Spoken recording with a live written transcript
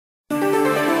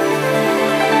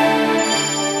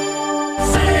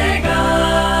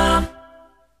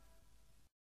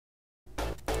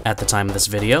At the time of this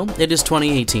video, it is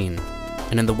 2018,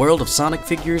 and in the world of Sonic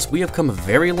figures, we have come a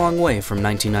very long way from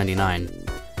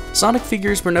 1999. Sonic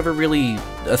figures were never really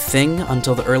a thing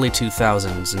until the early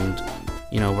 2000s,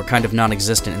 and, were kind of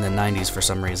non-existent in the 90s for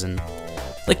some reason.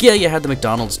 Like, yeah, you had the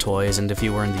McDonald's toys, and if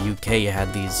you were in the UK, you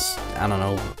had these,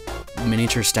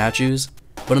 miniature statues,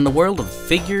 but in the world of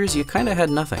figures, you kinda had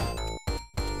nothing.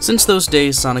 Since those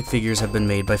days, Sonic figures have been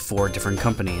made by 4 different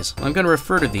companies. I'm gonna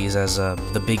refer to these as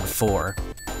the Big 4.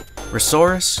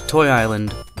 ReSaurus, Toy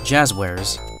Island,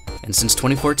 Jazwares, and since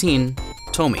 2014,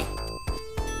 TOMY.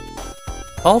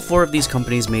 All 4 of these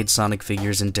companies made Sonic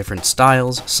figures in different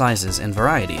styles, sizes, and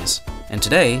varieties. And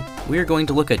today, we are going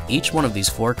to look at each one of these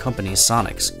 4 companies'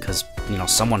 Sonics, because,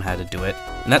 someone had to do it,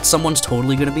 and that someone's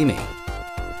totally gonna be me.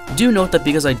 Do note that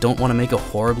because I don't want to make a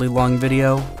horribly long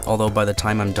video, although by the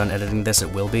time I'm done editing this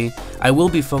it will be, I will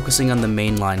be focusing on the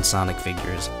mainline Sonic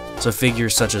figures. So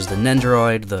figures such as the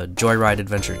Nendoroid, the Joyride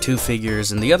Adventure 2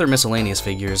 figures, and the other miscellaneous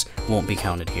figures won't be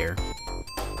counted here.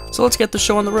 So let's get the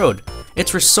show on the road.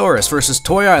 It's ReSaurus versus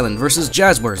Toy Island versus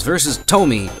Jazwares versus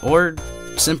TOMY, or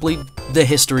simply the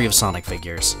history of Sonic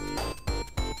figures.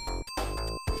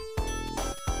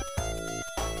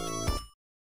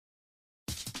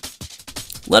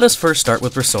 Let us first start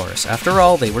with ReSaurus. After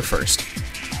all, they were first.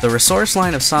 The ReSaurus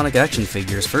line of Sonic action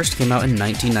figures first came out in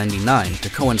 1999 to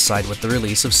coincide with the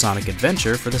release of Sonic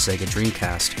Adventure for the Sega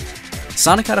Dreamcast.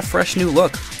 Sonic had a fresh new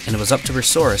look, and it was up to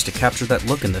ReSaurus to capture that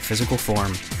look in the physical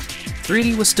form.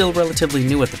 3D was still relatively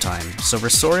new at the time, so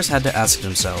ReSaurus had to ask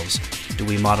themselves, do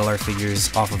we model our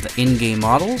figures off of the in-game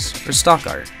models, or stock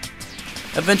art?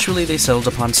 Eventually they settled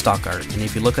upon stock art, and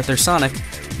if you look at their Sonic,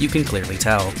 you can clearly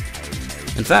tell.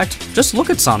 In fact, just look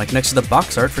at Sonic next to the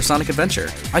box art for Sonic Adventure.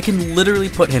 I can literally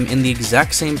put him in the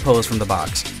exact same pose from the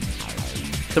box.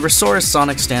 The ReSaurus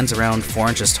Sonic stands around 4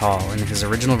 inches tall, and his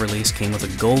original release came with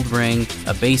a gold ring,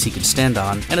 a base he could stand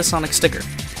on, and a Sonic sticker.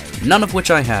 None of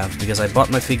which I have, because I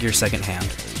bought my figure secondhand.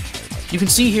 You can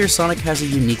see here Sonic has a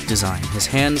unique design. His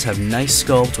hands have nice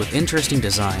sculpts with interesting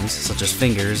designs, such as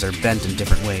fingers are bent in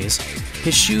different ways.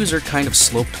 His shoes are kind of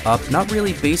sloped up, not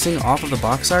really basing off of the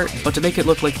box art, but to make it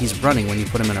look like he's running when you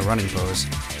put him in a running pose.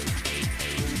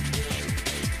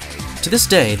 To this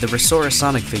day, the ReSaurus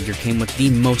Sonic figure came with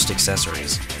the most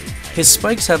accessories. His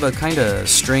spikes have a kinda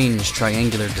strange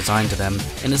triangular design to them,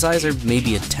 and his eyes are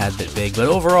maybe a tad bit big, but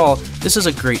overall, this is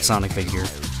a great Sonic figure.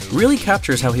 Really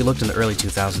captures how he looked in the early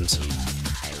 2000s.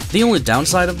 The only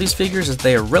downside of these figures is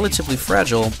they are relatively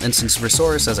fragile, and since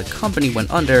ReSaurus as a company went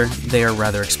under, they are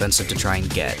rather expensive to try and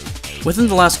get. Within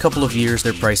the last couple of years,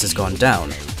 their price has gone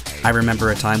down. I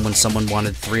remember a time when someone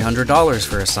wanted $300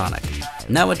 for a Sonic.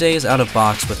 Nowadays, out of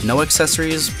box with no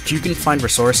accessories, you can find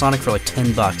ReSaurus Sonic for like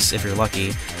 $10 if you're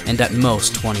lucky, and at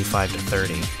most $25 to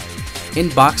 $30. In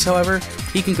box, however,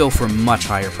 he can go for much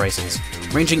higher prices,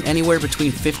 ranging anywhere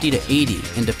between $50 to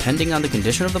 $80, and depending on the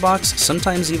condition of the box,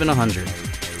 sometimes even $100.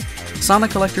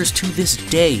 Sonic collectors to this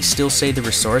day still say the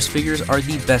ReSaurus figures are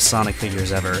the best Sonic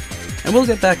figures ever, and we'll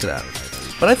get back to that.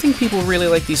 But I think people really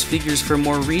like these figures for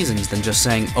more reasons than just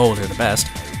saying, oh, they're the best.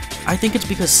 I think it's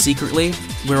because secretly,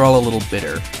 we're all a little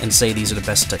bitter, and say these are the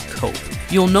best to cope.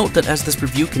 You'll note that as this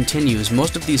review continues,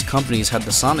 most of these companies had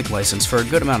the Sonic license for a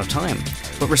good amount of time,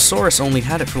 but ReSaurus only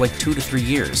had it for like 2 to 3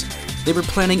 years. They were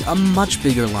planning a much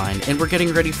bigger line, and were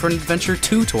getting ready for an Adventure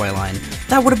 2 toy line.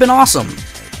 That would have been awesome!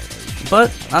 But,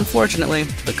 unfortunately,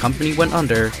 the company went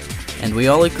under, and we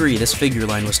all agree this figure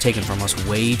line was taken from us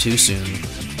way too soon.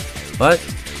 But,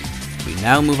 we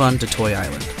now move on to Toy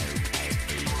Island.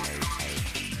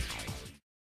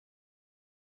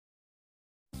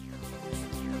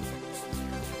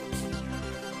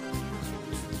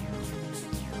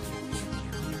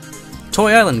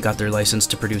 Toy Island got their license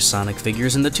to produce Sonic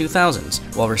figures in the 2000s,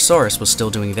 while ReSaurus was still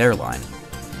doing their line.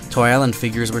 Toy Island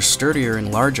figures were sturdier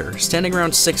and larger, standing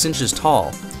around 6 inches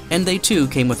tall, and they too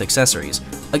came with accessories.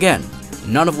 Again,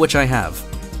 none of which I have.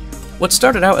 What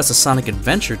started out as a Sonic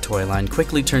Adventure toy line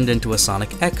quickly turned into a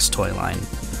Sonic X toy line.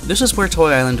 This is where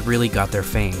Toy Island really got their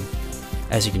fame.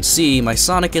 As you can see, my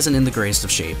Sonic isn't in the greatest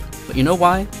of shape, but you know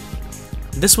why?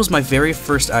 This was my very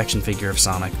first action figure of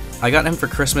Sonic. I got him for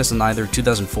Christmas in either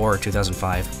 2004 or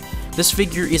 2005. This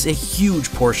figure is a huge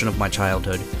portion of my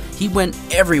childhood. He went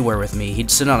everywhere with me.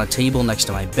 He'd sit on a table next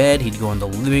to my bed, he'd go in the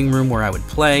living room where I would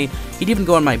play, he'd even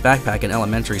go in my backpack in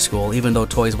elementary school, even though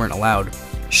toys weren't allowed.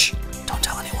 Shh, don't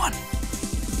tell anyone.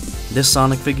 This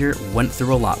Sonic figure went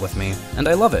through a lot with me, and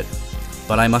I love it.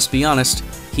 But I must be honest,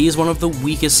 he is one of the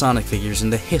weakest Sonic figures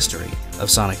in the history of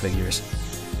Sonic figures.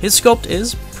 His sculpt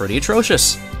is pretty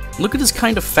atrocious. Look at his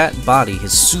kind of fat body,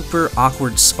 his super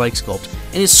awkward spike sculpt,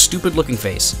 and his stupid looking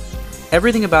face.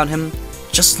 Everything about him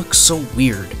just looks so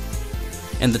weird.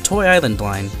 In the Toy Island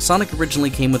line, Sonic originally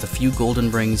came with a few golden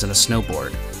rings and a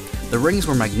snowboard. The rings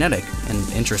were magnetic, and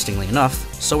interestingly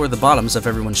enough, so were the bottoms of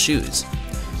everyone's shoes.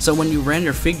 So when you ran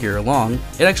your figure along,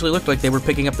 it actually looked like they were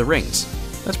picking up the rings.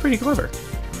 That's pretty clever.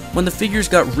 When the figures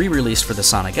got re-released for the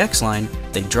Sonic X line,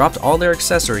 they dropped all their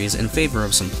accessories in favor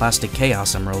of some plastic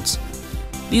Chaos Emeralds.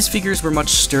 These figures were much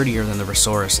sturdier than the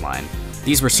ReSaurus line.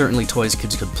 These were certainly toys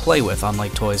kids could play with,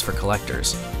 unlike toys for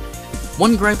collectors.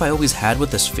 One gripe I always had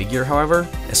with this figure, however,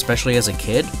 especially as a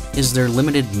kid, is their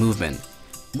limited movement.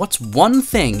 What's one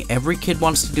thing every kid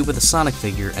wants to do with a Sonic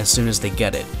figure as soon as they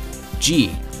get it?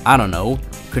 Gee, I don't know.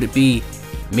 Could it be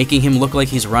making him look like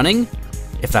he's running?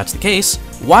 If that's the case,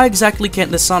 why exactly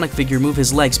can't this Sonic figure move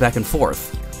his legs back and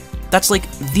forth? That's like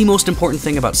the most important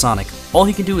thing about Sonic. All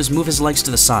he can do is move his legs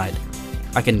to the side.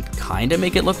 I can kinda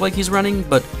make it look like he's running,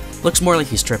 but looks more like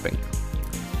he's tripping.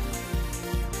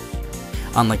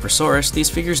 Unlike ReSaurus, these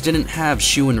figures didn't have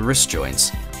shoe and wrist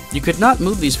joints. You could not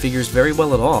move these figures very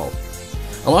well at all.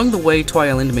 Along the way, Toy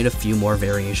Island made a few more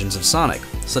variations of Sonic,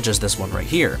 such as this one right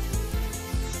here.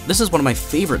 This is one of my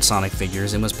favorite Sonic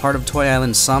figures and was part of Toy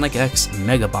Island's Sonic X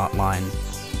Megabot line.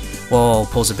 While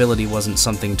posability wasn't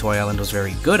something Toy Island was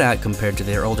very good at compared to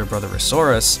their older brother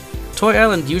ReSaurus, Toy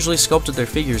Island usually sculpted their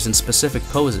figures in specific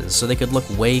poses so they could look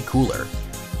way cooler.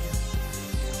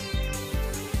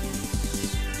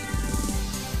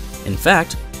 In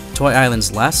fact, Toy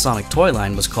Island's last Sonic toy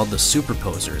line was called the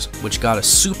Superposers, which got a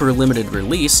super limited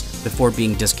release before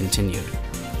being discontinued.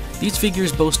 These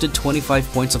figures boasted 25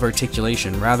 points of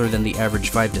articulation rather than the average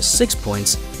 5 to 6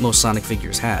 points most Sonic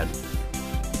figures had.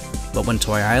 But when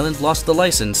Toy Island lost the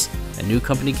license, a new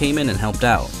company came in and helped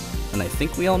out, and I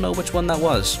think we all know which one that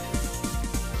was.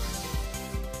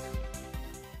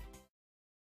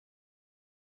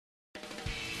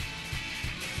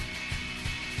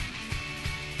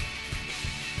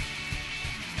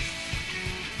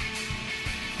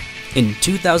 In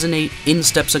 2008, in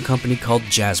steps a company called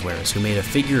Jazwares, who made a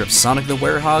figure of Sonic the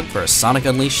Werehog for a Sonic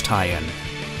Unleashed tie-in.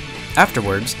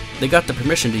 Afterwards, they got the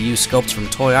permission to use sculpts from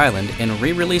Toy Island and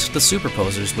re-released the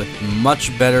Superposers with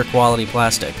much better quality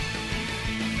plastic.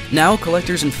 Now,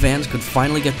 collectors and fans could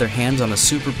finally get their hands on a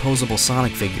superposable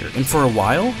Sonic figure, and for a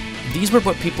while, these were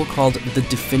what people called the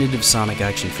definitive Sonic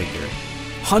action figure.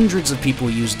 Hundreds of people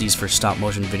used these for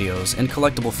stop-motion videos and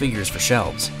collectible figures for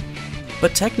shelves.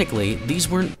 But technically, these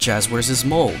weren't Jazwares'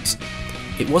 molds.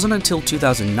 It wasn't until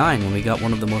 2009 when we got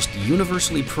one of the most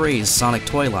universally praised Sonic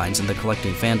toy lines in the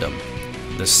collecting fandom,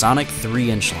 the Sonic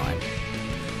 3-inch line.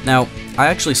 Now, I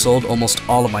actually sold almost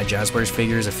all of my Jazwares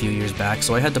figures a few years back,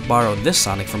 so I had to borrow this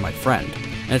Sonic from my friend,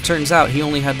 and it turns out he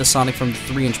only had the Sonic from the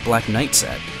 3-inch Black Knight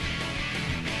set.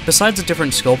 Besides a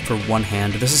different sculpt for one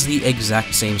hand, this is the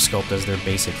exact same sculpt as their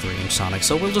basic 3-inch Sonic,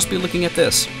 so we'll just be looking at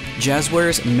this.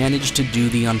 Jazwares managed to do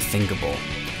the unthinkable.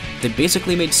 They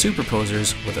basically made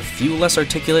Superposers with a few less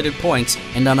articulated points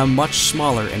and on a much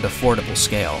smaller and affordable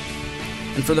scale.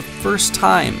 And for the first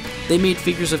time, they made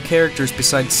figures of characters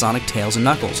besides Sonic, Tails, and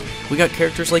Knuckles. We got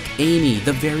characters like Amy,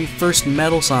 the very first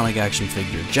Metal Sonic action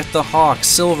figure, Jet the Hawk,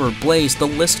 Silver, Blaze, the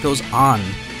list goes on.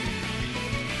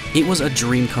 It was a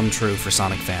dream come true for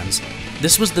Sonic fans.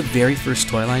 This was the very first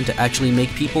toy line to actually make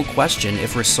people question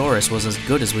if ReSaurus was as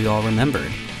good as we all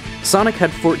remembered. Sonic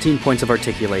had 14 points of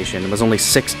articulation and was only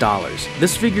 $6.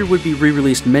 This figure would be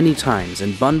re-released many times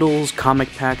in bundles, comic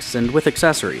packs, and with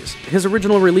accessories. His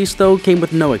original release, though, came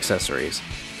with no accessories.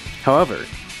 However,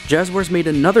 Jazwares made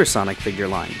another Sonic figure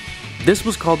line. This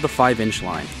was called the 5-inch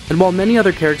line, and while many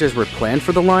other characters were planned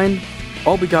for the line,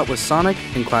 all we got was Sonic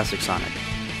and Classic Sonic.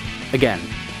 Again,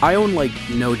 I own like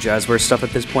no Jazwares stuff at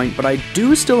this point, but I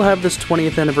do still have this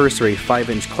 20th anniversary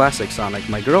 5-inch Classic Sonic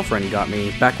my girlfriend got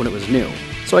me back when it was new,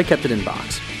 so I kept it in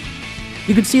box.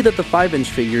 You can see that the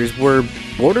 5-inch figures were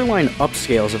borderline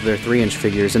upscales of their 3-inch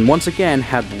figures and once again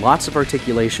had lots of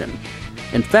articulation.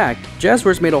 In fact,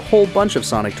 Jazwares made a whole bunch of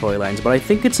Sonic toy lines, but I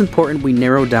think it's important we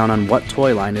narrow down on what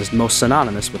toy line is most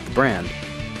synonymous with the brand.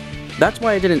 That's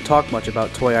why I didn't talk much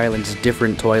about Toy Island's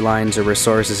different toy lines or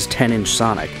ReSaurus' 10-inch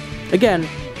Sonic. Again,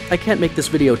 I can't make this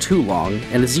video too long,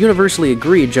 and it's universally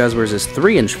agreed Jazwares'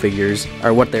 3-inch figures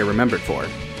are what they're remembered for.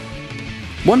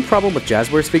 One problem with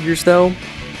Jazwares figures, though,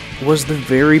 was the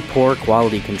very poor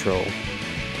quality control.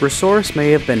 ReSaurus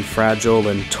may have been fragile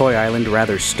and Toy Island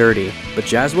rather sturdy, but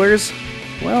Jazwares?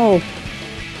 Well,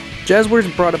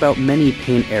 Jazwares brought about many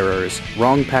paint errors,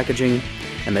 wrong packaging,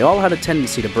 and they all had a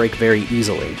tendency to break very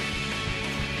easily.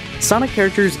 Sonic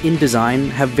characters in design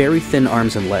have very thin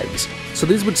arms and legs, so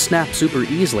these would snap super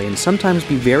easily and sometimes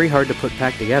be very hard to put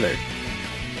back together.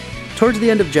 Towards the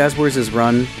end of Jazwares'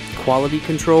 run, quality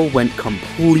control went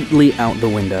completely out the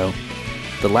window.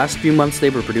 The last few months they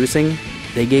were producing,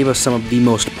 they gave us some of the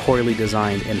most poorly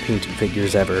designed and painted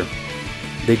figures ever.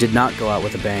 They did not go out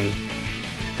with a bang.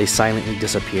 They silently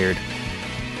disappeared.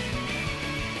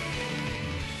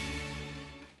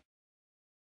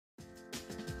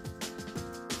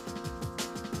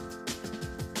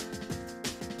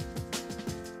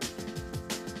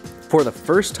 For the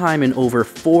first time in over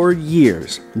 4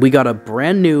 years, we got a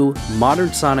brand new,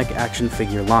 modern Sonic action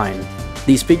figure line.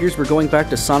 These figures were going back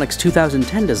to Sonic's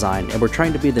 2010 design and were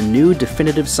trying to be the new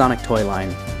definitive Sonic toy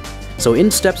line. So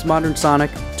in steps modern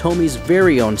Sonic, TOMY's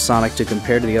very own Sonic to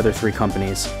compare to the other 3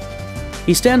 companies.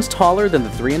 He stands taller than the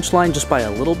 3-inch line just by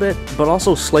a little bit, but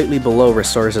also slightly below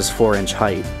ReSaurus' 4-inch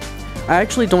height. I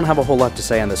actually don't have a whole lot to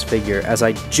say on this figure, as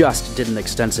I just did an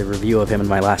extensive review of him in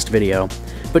my last video.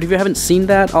 But if you haven't seen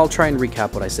that, I'll try and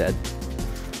recap what I said.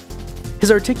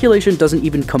 His articulation doesn't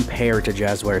even compare to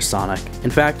Jazwares Sonic.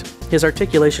 In fact, his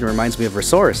articulation reminds me of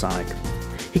ReSaurus Sonic.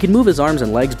 He can move his arms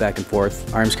and legs back and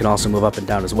forth, arms can also move up and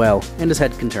down as well, and his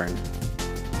head can turn.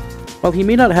 While he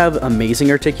may not have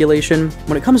amazing articulation,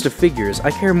 when it comes to figures,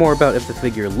 I care more about if the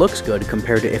figure looks good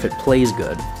compared to if it plays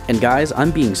good. And guys,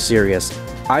 I'm being serious.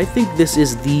 I think this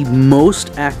is the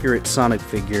most accurate Sonic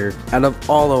figure out of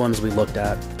all the ones we looked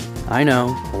at. I know,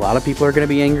 a lot of people are going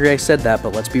to be angry I said that,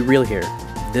 but let's be real here.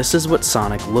 This is what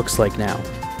Sonic looks like now.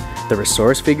 The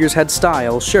ReSaurus figures had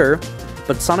style, sure,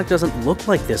 but Sonic doesn't look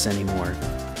like this anymore.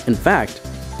 In fact,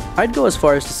 I'd go as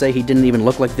far as to say he didn't even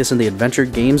look like this in the adventure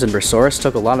games, and ReSaurus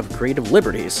took a lot of creative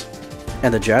liberties.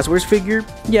 And the Jazwares figure,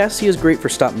 yes, he is great for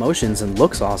stop motions and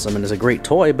looks awesome and is a great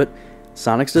toy, but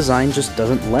Sonic's design just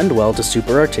doesn't lend well to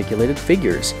super articulated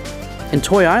figures. And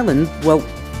Toy Island, well,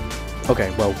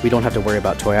 okay, well, we don't have to worry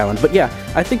about Toy Island, but yeah,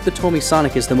 I think the TOMY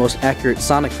Sonic is the most accurate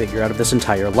Sonic figure out of this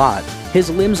entire lot. His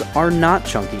limbs are not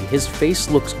chunky, his face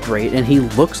looks great, and he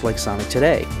looks like Sonic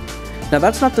today. Now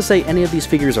that's not to say any of these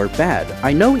figures are bad.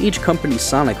 I know each company's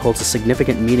Sonic holds a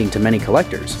significant meaning to many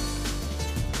collectors.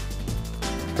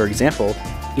 For example,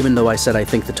 even though I said I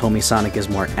think the TOMY Sonic is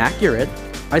more accurate,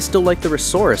 I still like the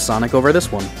ReSaurus Sonic over this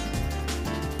one.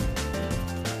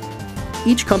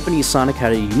 Each company's Sonic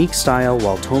had a unique style,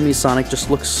 while TOMY's Sonic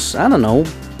just looks, I don't know,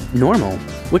 normal.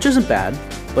 Which isn't bad,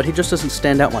 but he just doesn't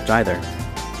stand out much either.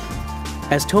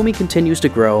 As TOMY continues to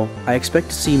grow, I expect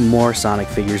to see more Sonic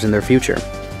figures in their future.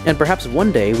 And perhaps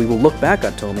one day we will look back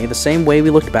on TOMY the same way we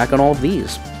looked back on all of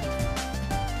these.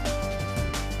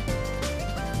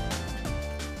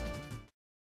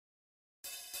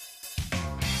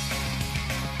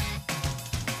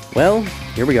 Well,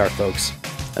 here we are, folks.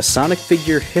 A Sonic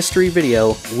figure history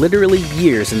video, literally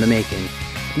years in the making.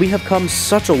 We have come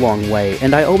such a long way,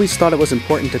 and I always thought it was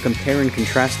important to compare and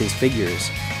contrast these figures.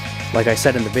 Like I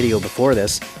said in the video before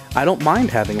this, I don't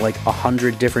mind having like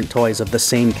 100 different toys of the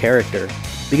same character,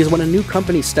 because when a new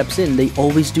company steps in, they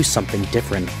always do something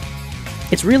different.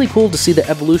 It's really cool to see the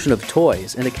evolution of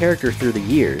toys and a character through the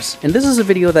years, and this is a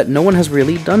video that no one has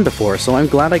really done before, so I'm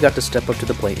glad I got to step up to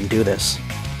the plate and do this.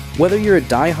 Whether you're a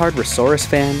die-hard ReSaurus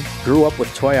fan, grew up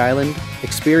with Toy Island,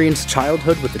 experienced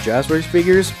childhood with the Jazwares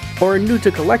figures, or are new to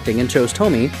collecting and chose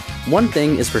TOMY, one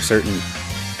thing is for certain.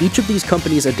 Each of these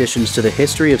companies' additions to the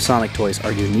history of Sonic toys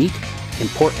are unique,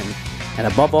 important, and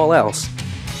above all else,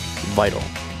 vital.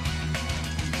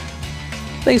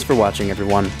 Thanks for watching,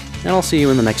 everyone, and I'll see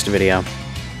you in the next video.